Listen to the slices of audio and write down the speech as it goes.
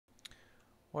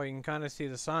Well, you can kind of see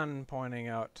the sun pointing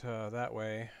out that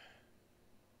way,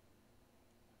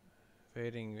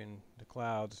 fading in the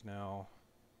clouds now.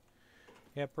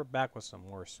 Yep, we're back with some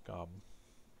more SCUM.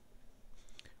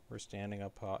 We're standing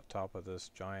up on top of this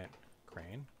giant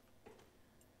crane,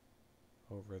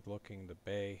 overlooking the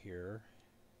bay here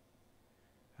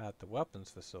at the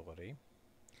weapons facility.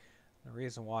 The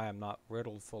reason why I'm not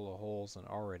riddled full of holes and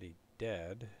already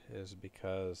dead is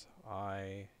because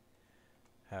I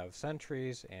have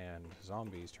sentries and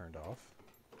zombies turned off.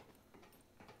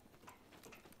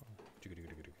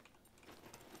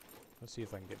 Let's see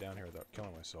if I can get down here without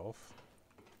killing myself.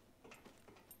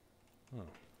 Huh.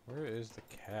 Where is the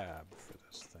cab for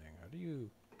this thing? How do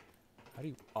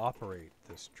you operate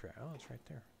this track? Oh, it's right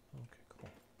there. Okay, cool.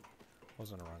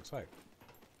 Was on the wrong side.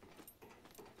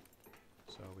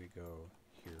 So we go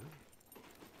here.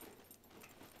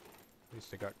 At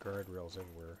least they got guardrails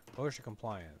everywhere. OSHA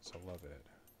compliance, I love it.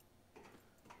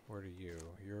 Where do you?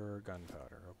 You're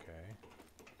gunpowder, okay.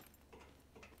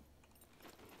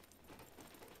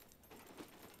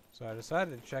 So I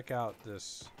decided to check out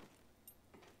this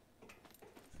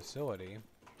facility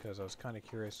because I was kind of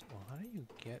curious. Well, how do you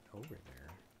get over there?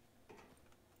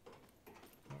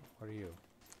 Oh, what are you?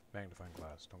 Magnifying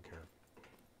glass, don't care.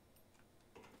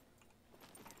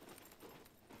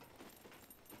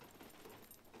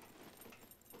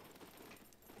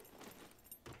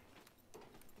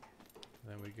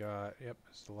 And then we got, yep,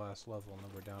 it's the last level, and then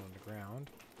we're down on the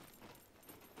ground.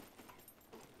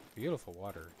 Beautiful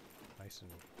water. Nice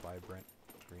and vibrant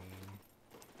green.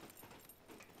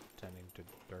 Tending to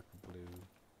darker blue.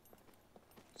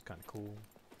 It's kind of cool.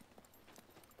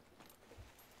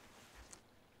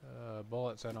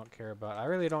 Bullets I don't care about. I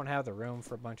really don't have the room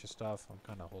for a bunch of stuff. I'm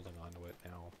kind of holding on to it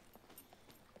now.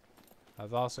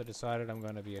 I've also decided I'm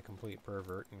going to be a complete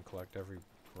pervert and collect every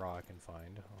raw I can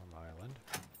find on the island.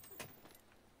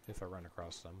 If I run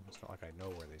across them. It's not like I know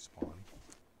where they spawn.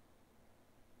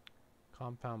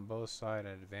 Compound both side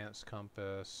and advanced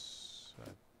compass. I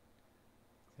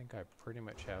think I pretty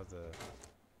much have the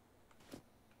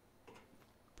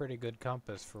pretty good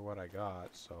compass for what I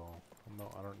got, so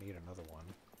I don't need another one.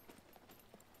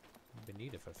 It'd be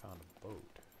neat if I found a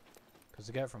boat. Because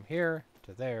to get from here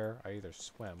to there, I either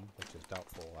swim, which is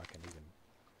doubtful I can even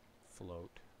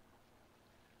float.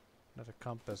 Another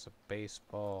compass, a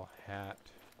baseball hat.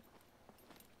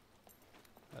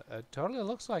 It totally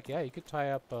looks like, yeah, you could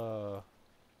tie up a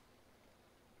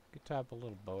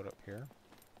little boat up here.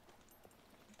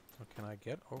 So can I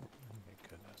get over? Oh my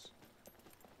goodness.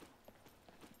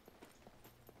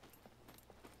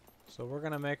 So we're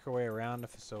gonna make our way around the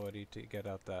facility to get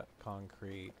out that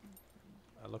concrete.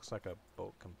 It looks like a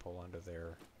boat can pull under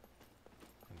there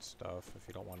and stuff if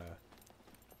you don't want to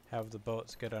have the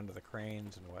boats get under the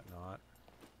cranes and whatnot.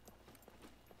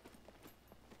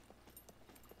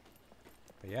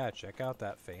 But yeah, check out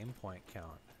that fame point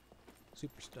count.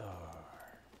 Superstar.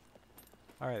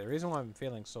 Alright, the reason why I'm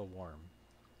feeling so warm,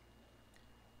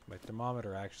 my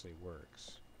thermometer actually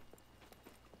works.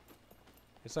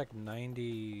 It's like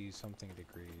 90 something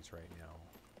degrees right now.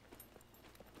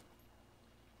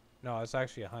 No, it's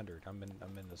actually 100. I'm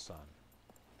in the sun.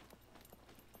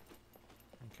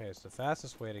 Okay, so the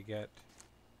fastest way to get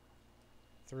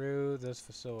through this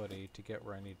facility to get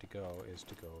where I need to go is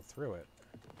to go through it.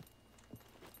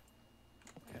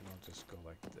 And I'll just go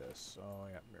like this. Oh,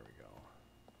 yeah, there we go.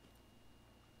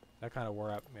 That kind of wore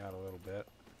me out a little bit.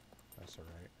 That's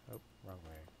alright. Oh, wrong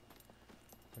way.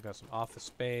 I got some office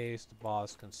space. The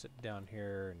boss can sit down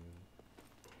here and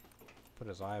put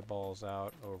his eyeballs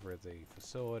out over the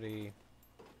facility.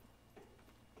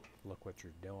 Look what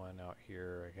you're doing out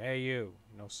here. Hey, you!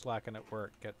 No slacking at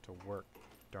work. Get to work.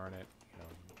 Darn it. You know,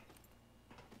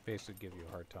 basically give you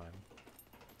a hard time.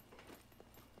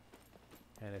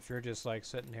 And if you're just like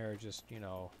sitting here just, you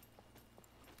know,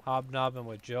 hobnobbing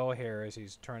with Joe here as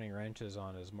he's turning wrenches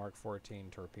on his Mark 14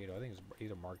 torpedo. I think it's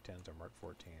either Mark 10s or Mark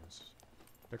 14s.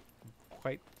 They're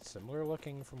quite similar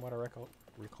looking from what I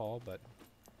recall, but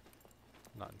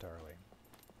not entirely.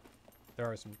 There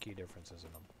are some key differences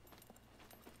in them.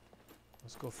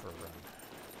 Let's go for a run.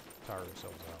 Tire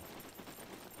ourselves out.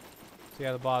 So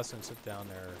yeah, the boss can sit down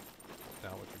there,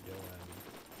 down what you're doing,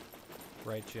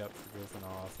 write you up for goofing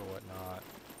off or whatnot.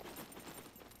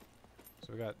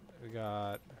 So we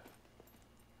got,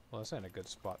 well, this ain't a good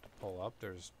spot to pull up.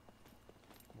 There's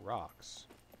rocks.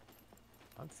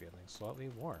 I'm feeling slightly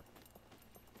warm.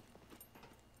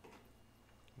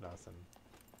 Nothing.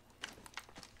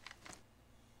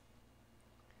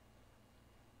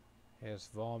 Here's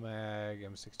Volmag,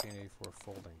 M1684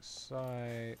 folding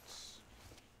sights.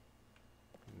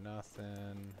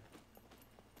 Nothing.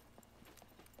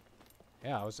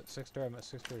 Yeah, I was at 630. I'm at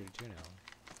 632 now.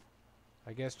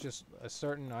 I guess just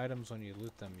certain items, when you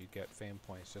loot them, you get fame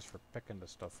points just for picking the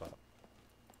stuff up.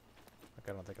 Like,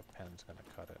 I don't think a pen's gonna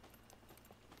cut it.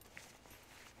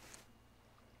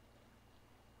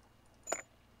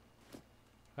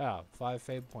 Wow, 5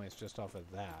 fame points just off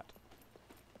of that.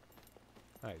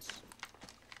 Nice.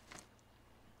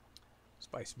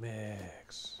 Spice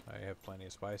mix. I have plenty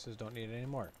of spices, don't need any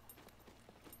more.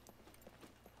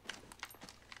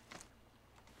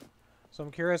 So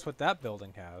I'm curious what that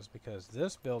building has, because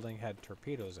this building had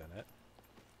torpedoes in it.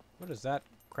 What does that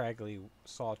craggly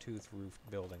sawtooth roof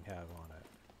building have on it?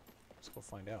 Let's go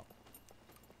find out.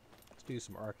 Let's do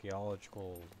some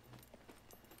archaeological,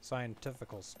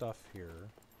 scientifical stuff here.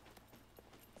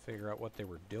 Figure out what they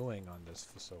were doing on this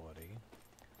facility.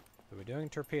 They were doing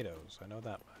torpedoes, I know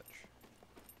that much.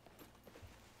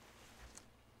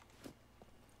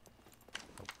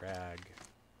 A rag.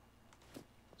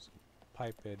 Some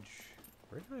pipage.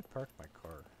 Where did I park my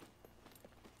car?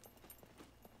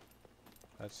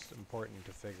 That's important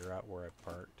to figure out where I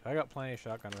parked. I got plenty of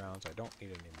shotgun rounds. I don't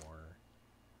need any more.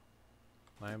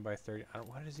 9x30.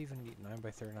 What does even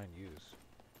 9x39 use?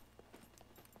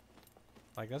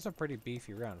 Like, that's a pretty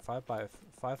beefy round.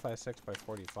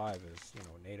 5.56x45 is, you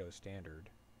know, NATO standard.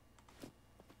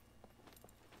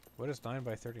 What is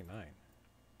 9x39?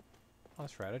 Oh,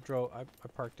 that's right. I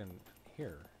parked in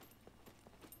here.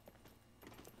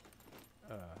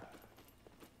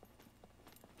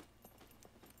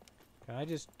 Can I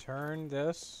just turn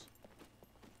this?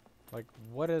 Like,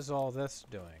 what is all this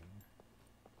doing?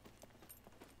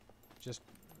 Just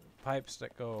pipes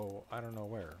that go, I don't know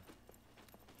where.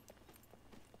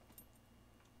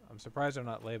 I'm surprised they're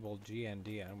not labeled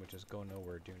GNDN, which is go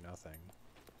nowhere, do nothing.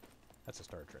 That's a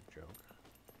Star Trek joke.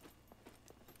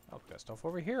 Oh, we got stuff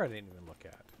over here I didn't even look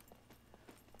at.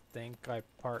 Think I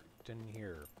parked in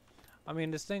here. I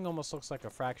mean, this thing almost looks like a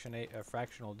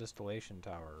fractional distillation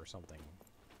tower or something.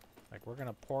 Like, we're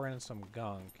gonna pour in some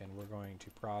gunk, and we're going to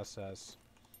process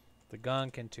the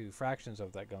gunk into fractions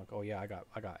of that gunk. Oh yeah, I got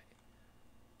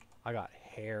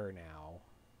hair now.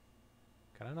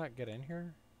 Can I not get in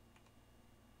here?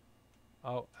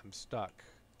 Oh, I'm stuck.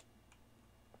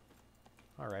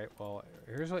 Alright, well,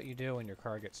 here's what you do when your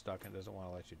car gets stuck and doesn't want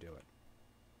to let you do it.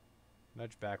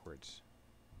 Nudge backwards.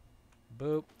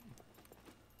 Boop.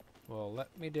 Well,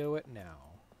 let me do it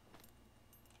now.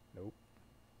 Nope.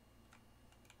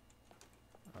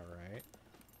 Alright.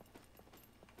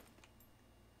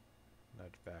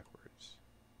 Nudge backwards.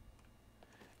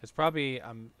 It's probably,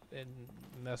 I'm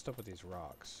messed up with these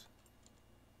rocks.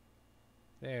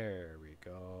 There we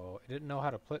go. It didn't know how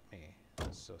to put me.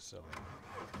 That's so silly.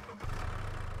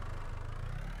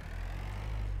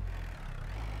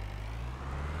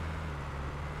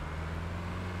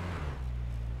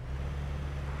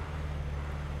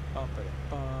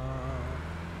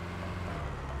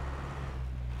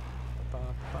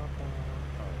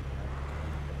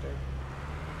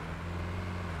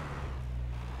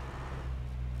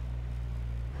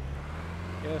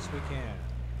 Yes, we can.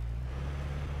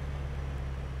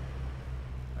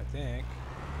 I think.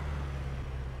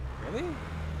 Really?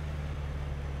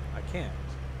 I can't.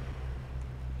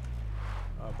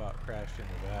 How about crashed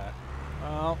into that?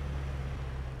 Well,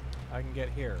 I can get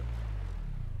here.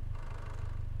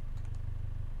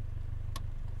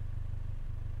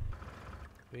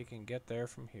 We can get there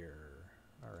from here.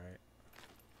 Alright.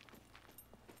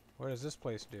 What does this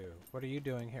place do? What are you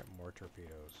doing here? More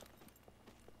torpedoes.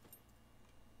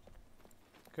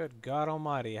 Good God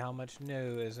Almighty, how much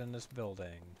new is in this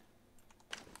building?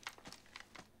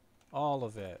 All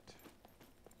of it.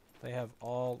 They have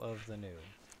all of the new.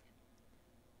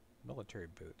 Military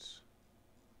boots.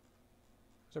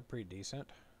 Those are pretty decent.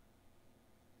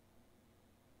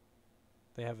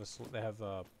 They have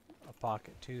a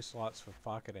pocket, 2 slots for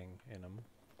pocketing in them.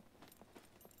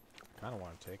 I kind of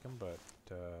want to take them, but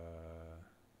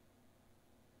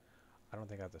I don't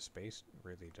think I have the space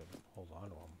really to hold on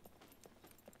to them.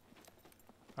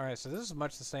 Alright, so this is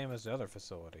much the same as the other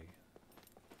facility.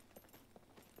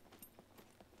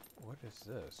 What is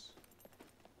this?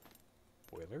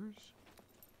 Boilers?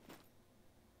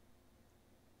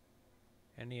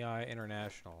 NEI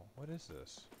International. What is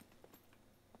this?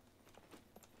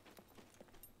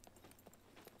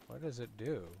 What does it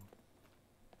do?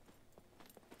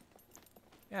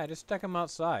 Yeah, just stick them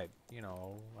outside. You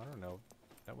know, I don't know.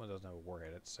 That one doesn't have a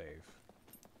warhead. It's safe.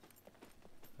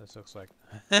 This looks like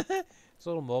it's a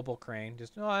little mobile crane.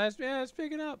 Just it's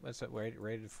picking up. That's what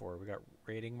rated for. We got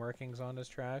rating markings on this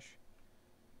trash.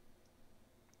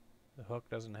 The hook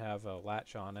doesn't have a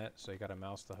latch on it, so you got to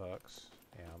mouse the hooks.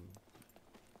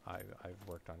 I've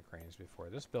worked on cranes before.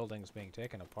 This building's being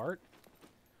taken apart.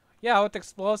 Yeah, with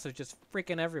explosives just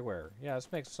freaking everywhere. Yeah,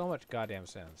 this makes so much goddamn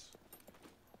sense.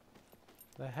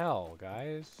 The hell,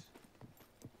 guys?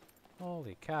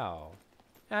 Holy cow!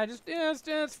 I just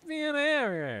it's being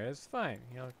everywhere. It's fine,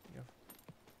 you know.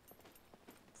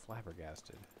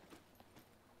 Flabbergasted.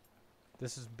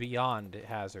 This is beyond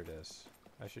hazardous.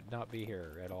 I should not be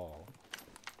here at all.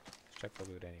 Let's check for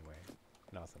loot anyway.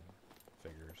 Nothing.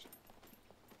 Figures.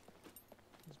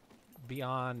 It's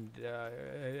beyond.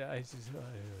 I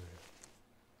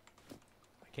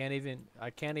can't even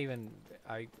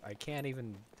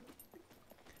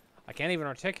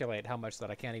articulate how much that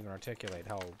I can't even articulate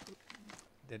how.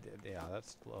 Yeah,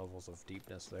 that's levels of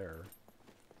deepness there.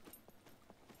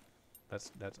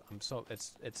 It's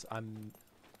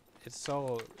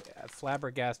so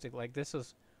flabbergasted. Like this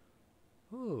is,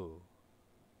 ooh,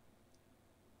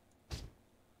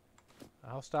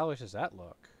 how stylish does that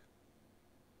look?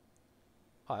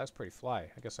 Oh, that's pretty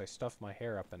fly. I guess I stuffed my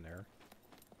hair up in there.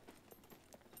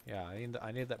 Yeah,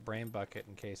 I need that brain bucket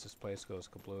in case this place goes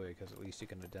kablooey, because at least you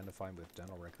can identify me with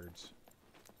dental records.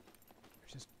 They're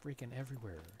just freaking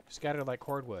everywhere, scattered like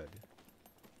cordwood.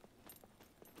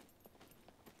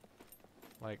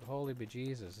 Like, holy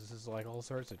bejesus, this is like all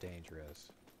sorts of dangerous.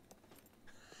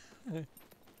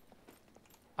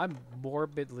 I'm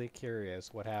morbidly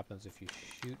curious what happens if you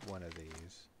shoot one of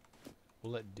these.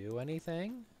 Will it do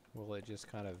anything? Will it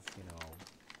just kind of, you know,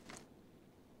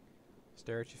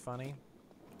 stare at you funny?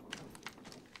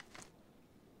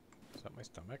 Is that my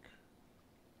stomach?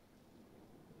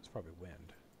 It's probably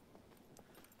wind.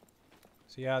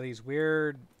 So yeah, these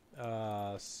weird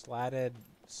slatted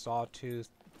sawtooth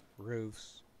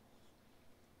roofs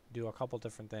do a couple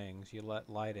different things. You let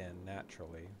light in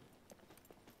naturally.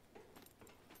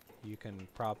 You can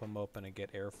prop them open and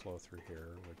get airflow through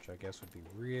here, which I guess would be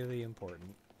really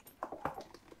important,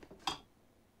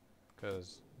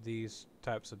 because these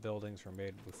types of buildings were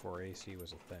made before AC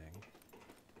was a thing.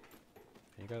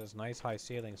 And you got this nice high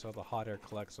ceiling, so the hot air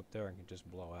collects up there and can just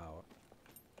blow out.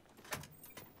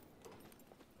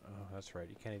 Oh, that's right.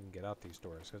 You can't even get out these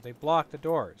doors because they block the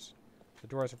doors. The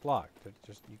doors are blocked. They're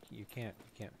just you can't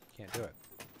do it.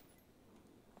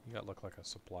 You gotta look like a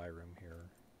supply room here.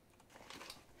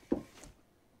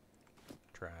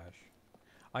 Trash.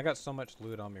 I got so much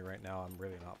loot on me right now. I'm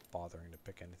really not bothering to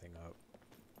pick anything up.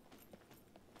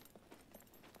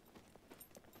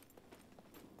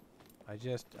 I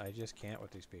just can't with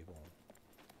these people.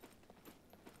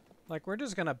 Like, we're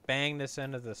just gonna bang this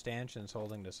end of the stanchions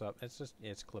holding this up.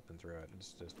 It's clipping through it.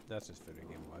 That's just video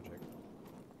game logic.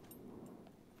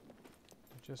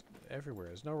 Just everywhere.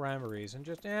 There's no rhyme or reason.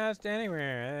 Just it's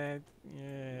anywhere.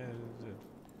 Yeah.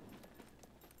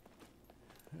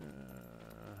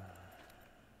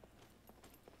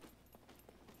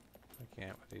 I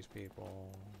can't with these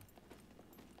people.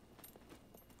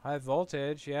 High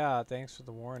voltage. Yeah. Thanks for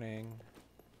the warning.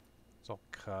 It's all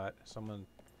cut. Someone.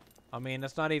 I mean,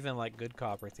 that's not even like good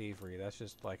copper thievery. That's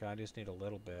just like I just need a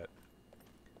little bit.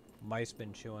 Mice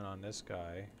been chewing on this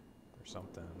guy, or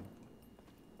something.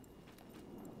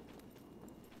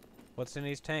 What's in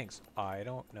these tanks? I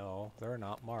don't know. They're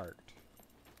not marked.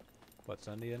 What's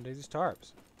on the end of these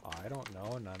tarps? I don't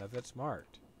know. None of it's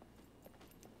marked.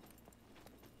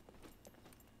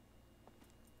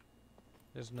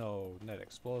 There's no net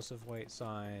explosive weight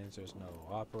signs. There's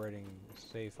no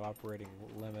safe operating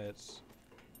limits.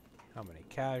 How many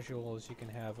casuals you can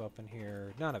have up in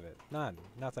here. None of it. None.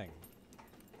 Nothing.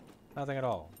 Nothing at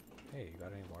all. Hey, you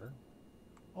got any water?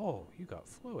 Oh, you got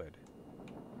fluid.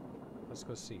 Let's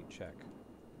go see. Check.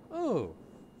 Oh,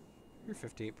 you're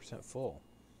 58% full.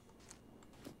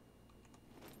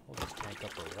 We'll just tank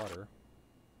up our water.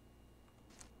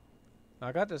 Now,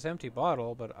 I got this empty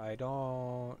bottle, but I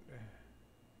don't...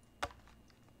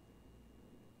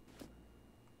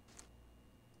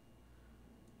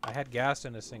 I had gas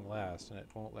in this thing last, and it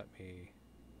won't let me...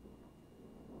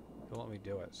 It won't let me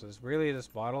do it. So this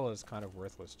bottle is kind of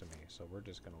worthless to me, so we're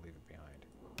just going to leave it behind.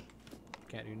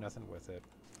 Can't do nothing with it.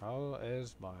 How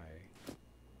is my...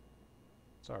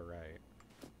 It's alright.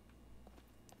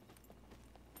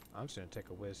 I'm just going to take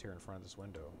a whiz here in front of this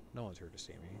window. No one's here to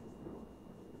see me.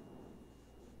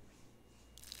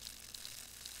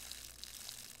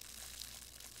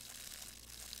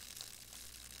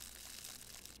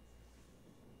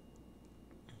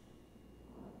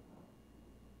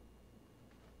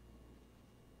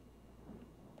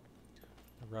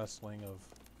 The rustling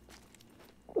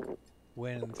of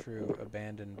wind through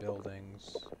abandoned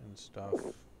buildings and stuff.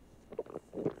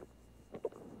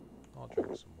 I'll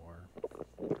drink some more.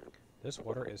 This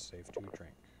water is safe to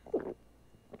drink.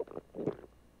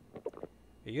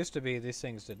 It used to be these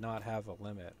things did not have a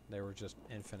limit. They were just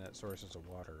infinite sources of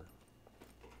water.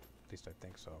 At least I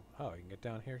think so. Oh, you can get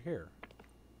down here.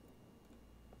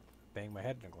 Bang my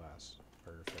head in a glass.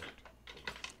 Perfect.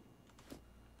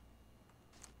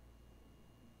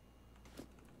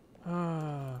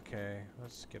 Okay,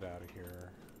 let's get out of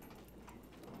here.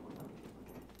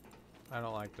 I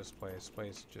don't like this place. This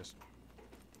place just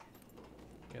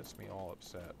gets me all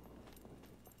upset.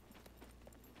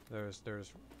 There's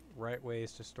right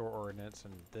ways to store ordnance,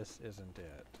 and this isn't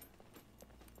it.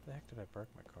 Where the heck did I park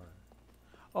my car?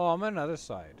 Oh, I'm on another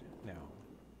side now.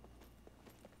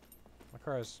 My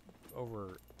car is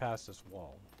over past this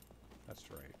wall. That's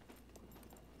right.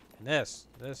 And this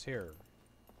here.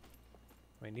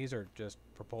 I mean, these are just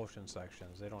propulsion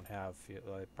sections. They don't have fuel.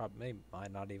 They probably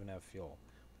might not even have fuel.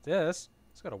 This,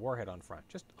 it's got a warhead on front,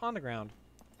 just on the ground.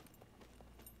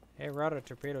 Hey, we're out of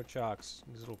torpedo chocks.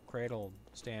 These little cradle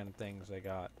stand things they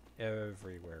got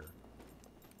everywhere.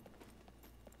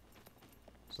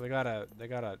 So they got a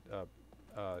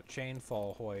chain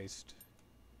fall hoist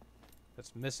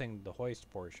that's missing the hoist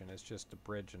portion. It's just a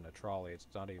bridge and a trolley. It's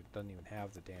not even, doesn't even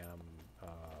have the damn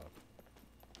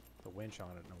the winch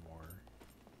on it no more.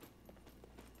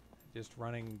 Just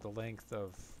running the length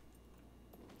of,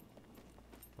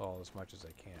 well, as much as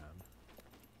they can.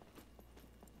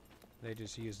 They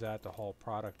just use that to haul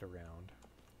product around.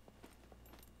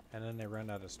 And then they run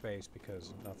out of space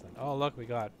because nothing. Oh, look, we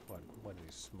got, what are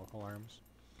these, smoke alarms?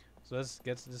 So this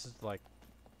is like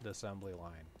the assembly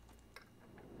line.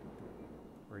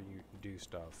 Where you do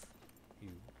stuff. You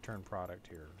turn product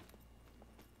here.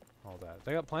 All that.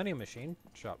 They got plenty of machine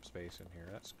shop space in here.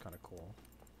 That's kind of cool.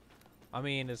 I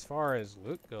mean, as far as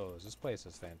loot goes, this place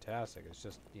is fantastic. It's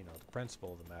just, you know, the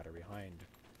principle of the matter behind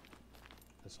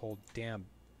this whole damn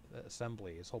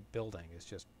assembly, this whole building is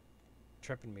just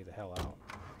tripping me the hell out.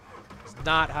 It's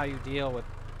not how you deal with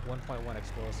 1.1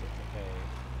 explosives, okay?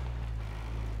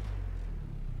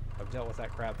 I've dealt with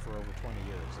that crap for over 20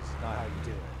 years. It's not how you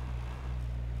do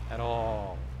it. At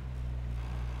all.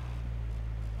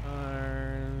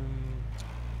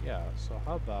 Yeah, so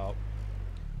how about,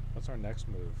 what's our next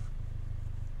move?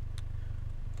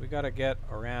 We gotta get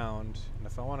around, and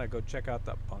if I want to go check out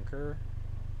that bunker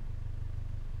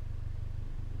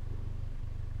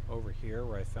over here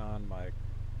where I found my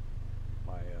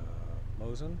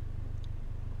Mosin,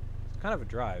 it's kind of a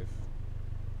drive.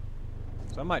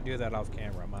 So I might do that off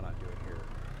camera. I might not do it here.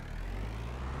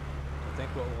 I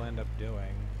think what we'll end up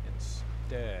doing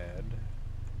instead.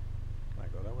 Can I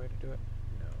go that way to do it?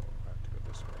 No, I have to go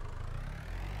this way.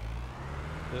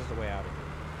 This is the way out of here.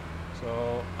 So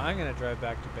I'm going to drive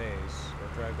back to base, or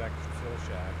drive back to the fuel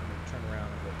shack, and then turn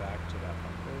around and go back to that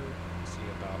bunker and see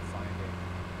about finding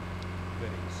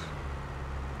goodies.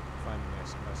 Finding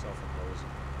myself a Mosin.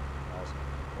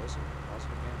 Mosin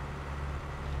again?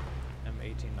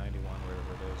 M1891,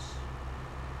 whatever it is.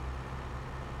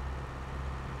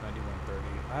 9130.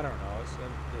 I don't know.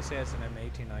 They say it's an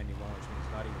M1891, which means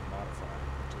not even modified.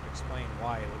 To explain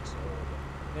why it looks so old.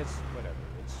 It's whatever.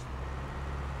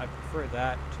 I prefer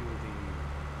that to the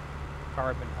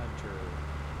Carbon Hunter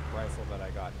rifle that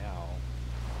I got now.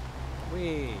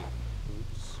 Whee!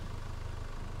 Oops.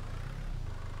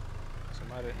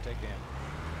 Somebody didn't take damage.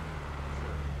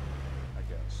 Sure. I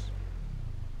guess.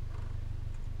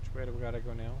 Which way do we gotta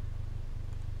go now?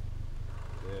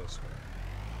 This way.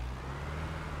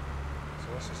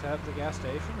 So let's just have the gas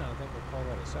station, and I think we'll call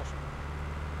that a session.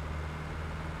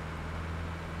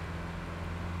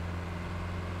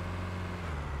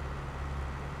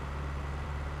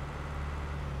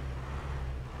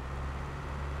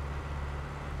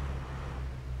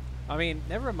 I mean,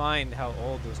 never mind how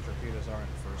old those torpedoes are in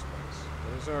the first place.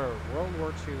 Those are World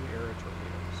War II era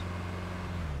torpedoes.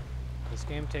 This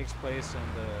game takes place in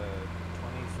the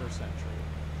 21st century.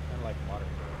 Kind of like modern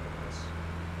day, I guess.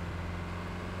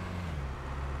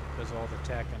 Because of all the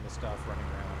tech and the stuff running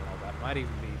around and all that. Might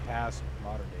even be past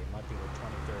modern day. It might be the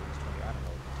 2030s, I don't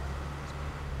know what the time is.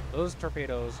 Those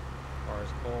torpedoes are as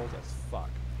old as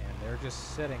fuck. And they're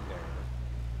just sitting there,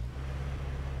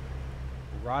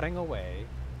 rotting away.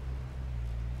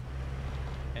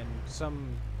 And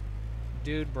some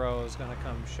dude bro is gonna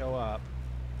come show up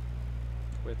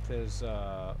with his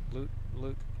loot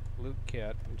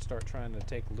kit and start trying to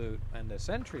take loot. And the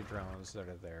sentry drones that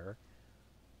are there,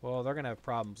 well, they're gonna have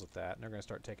problems with that, and they're gonna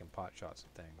start taking pot shots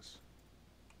at things.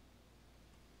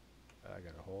 I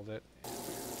gotta hold it.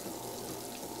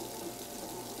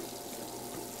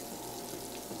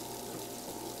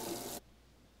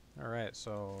 All right,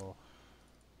 so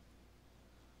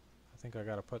I think I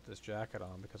gotta put this jacket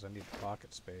on because I need the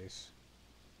pocket space.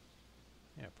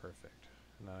 Yeah, perfect.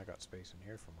 And then I got space in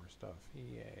here for more stuff.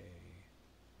 Yay.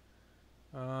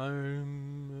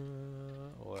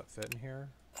 Will that fit in here?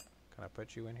 Can I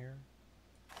put you in here?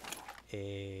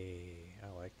 I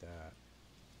like that.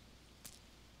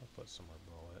 I'll put some more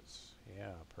bullets.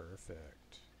 Yeah,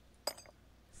 perfect.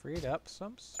 Freed up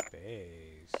some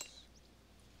space.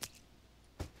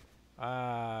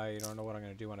 You don't know what I'm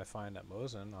going to do when I find that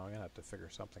Mosin. I'm going to have to figure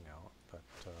something out. But,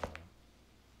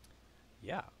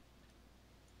 yeah.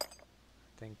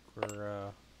 I think we're,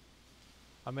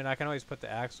 I mean, I can always put the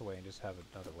axe away and just have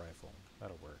another rifle.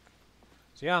 That'll work.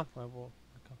 So, yeah, we'll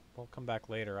come back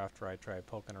later after I try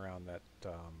poking around that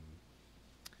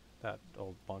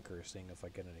old bunker, seeing if I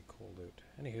get any cool loot.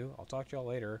 Anywho, I'll talk to y'all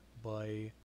later. Bye.